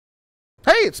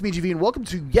Hey, it's me, GV, and welcome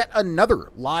to yet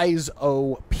another Lies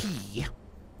OP.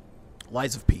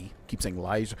 Lies of P. Keep saying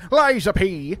Lies. Lies of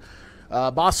P.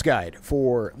 Boss guide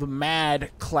for the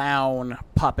Mad Clown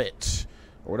Puppet,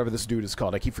 or whatever this dude is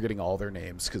called. I keep forgetting all their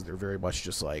names because they're very much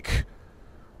just like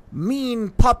Mean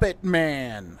Puppet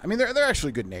Man. I mean, they're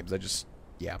actually good names.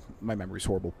 Yeah, my memory's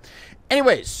horrible.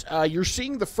 Anyways, you're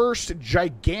seeing the first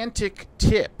gigantic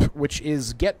tip, which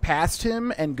is get past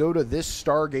him and go to this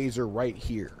stargazer right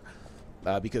here.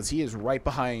 Because he is right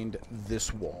behind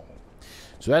this wall.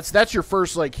 So that's your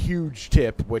first, like, huge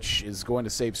tip, which is going to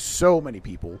save so many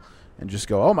people. And just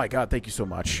go, oh my god, thank you so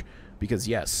much. Because,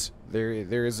 yes, there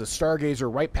is a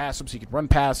stargazer right past him, so you can run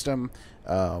past him,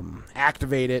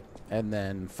 activate it, and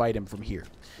then fight him from here.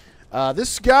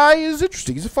 This guy is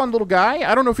interesting. He's a fun little guy.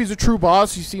 I don't know if he's a true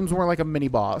boss. He seems more like a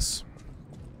mini-boss.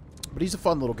 But he's a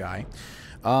fun little guy.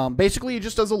 Basically, he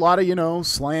just does a lot of, you know,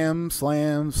 slam,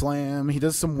 slam, slam. He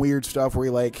does some weird stuff where he,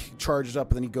 like, charges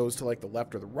up and then he goes to, like, the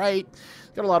left or the right.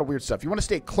 He's got a lot of weird stuff. You want to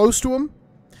stay close to him.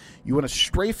 You want to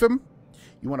strafe him.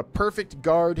 You want to perfect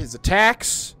guard his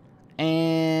attacks.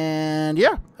 And,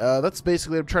 yeah, that's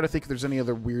basically, I'm trying to think if there's any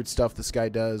other weird stuff this guy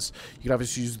does. You can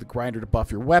obviously use the grinder to buff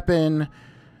your weapon.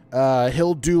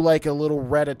 He'll do like a little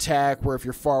red attack where if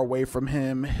you're far away from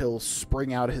him, he'll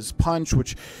spring out his punch,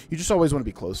 which you just always want to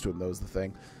be close to him, though, is the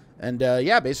thing. And,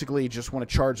 yeah, basically you just want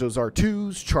to charge those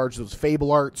R2s, charge those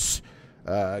Fable Arts,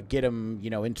 get him, you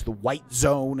know, into the white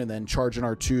zone, and then charge an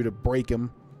R2 to break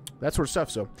him. That sort of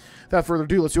stuff. So, without further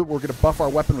ado, let's do it. We're going to buff our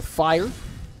weapon with fire.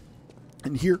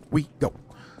 And here we go.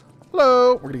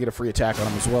 Hello! We're going to get a free attack on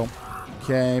him as well.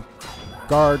 Okay.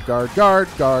 Guard, guard, guard,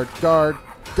 guard, guard.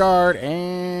 Guard,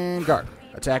 and guard.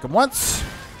 Attack him once.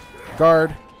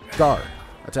 Guard, guard.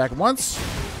 Attack him once.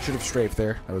 Should have strafed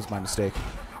there. That was my mistake.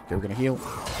 Okay, we're going to heal.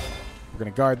 We're going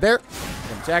to guard there. We're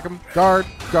going to attack him. Guard,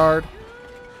 guard.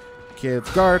 Kids,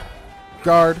 guard,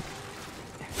 guard.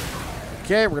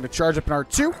 Okay, we're going to charge up an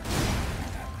R2.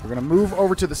 We're going to move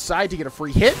over to the side to get a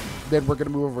free hit. Then we're going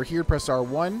to move over here, press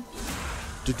R1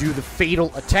 to do the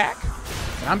fatal attack.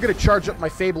 And I'm going to charge up my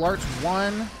Fable Arts.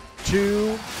 1,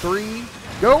 2, 3,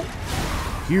 go.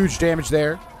 Huge damage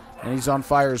there. And he's on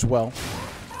fire as well.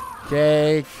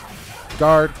 Okay.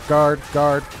 Guard, guard,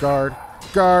 guard, guard,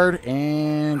 guard,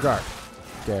 and guard.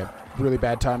 Okay. Really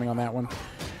bad timing on that one.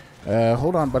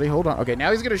 Hold on, buddy. Hold on. Okay,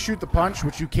 now he's going to shoot the punch,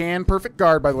 which you can. Perfect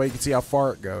guard, by the way. You can see how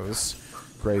far it goes.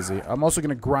 Crazy. I'm also going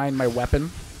to grind my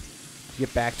weapon to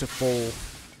get back to full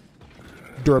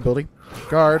durability.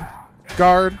 Guard,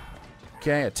 guard.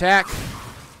 Okay, attack.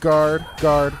 Guard,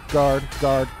 guard, guard,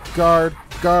 guard, guard,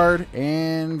 guard,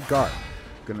 and guard.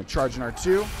 Gonna charge an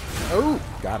R2. Oh,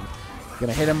 got him.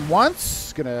 Gonna hit him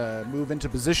once. Gonna move into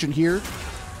position here.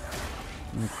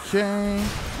 Okay.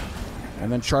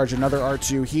 And then charge another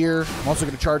R2 here. I'm also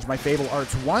gonna charge my Fable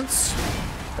Arts once.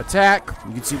 Attack.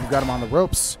 You can see we've got him on the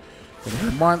ropes. Gonna hit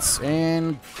him once.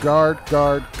 And guard,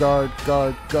 guard, guard,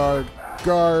 guard, guard,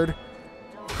 guard,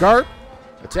 guard.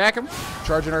 Attack him.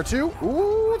 Charge an R2.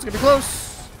 Ooh, it's gonna be close.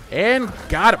 And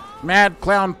got him. Mad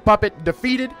Clown Puppet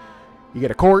defeated. You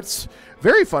get a quartz.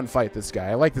 Very fun fight, this guy.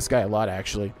 I like this guy a lot,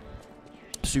 actually.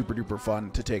 Super duper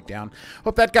fun to take down.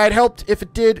 Hope that guide helped. If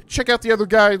it did, check out the other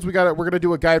guides. We're going to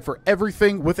do a guide for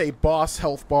everything with a boss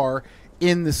health bar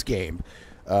in this game.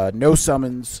 No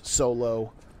summons,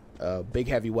 solo, big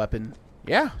heavy weapon.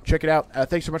 Yeah, check it out.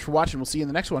 Thanks so much for watching. We'll see you in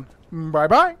the next one.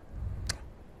 Bye-bye.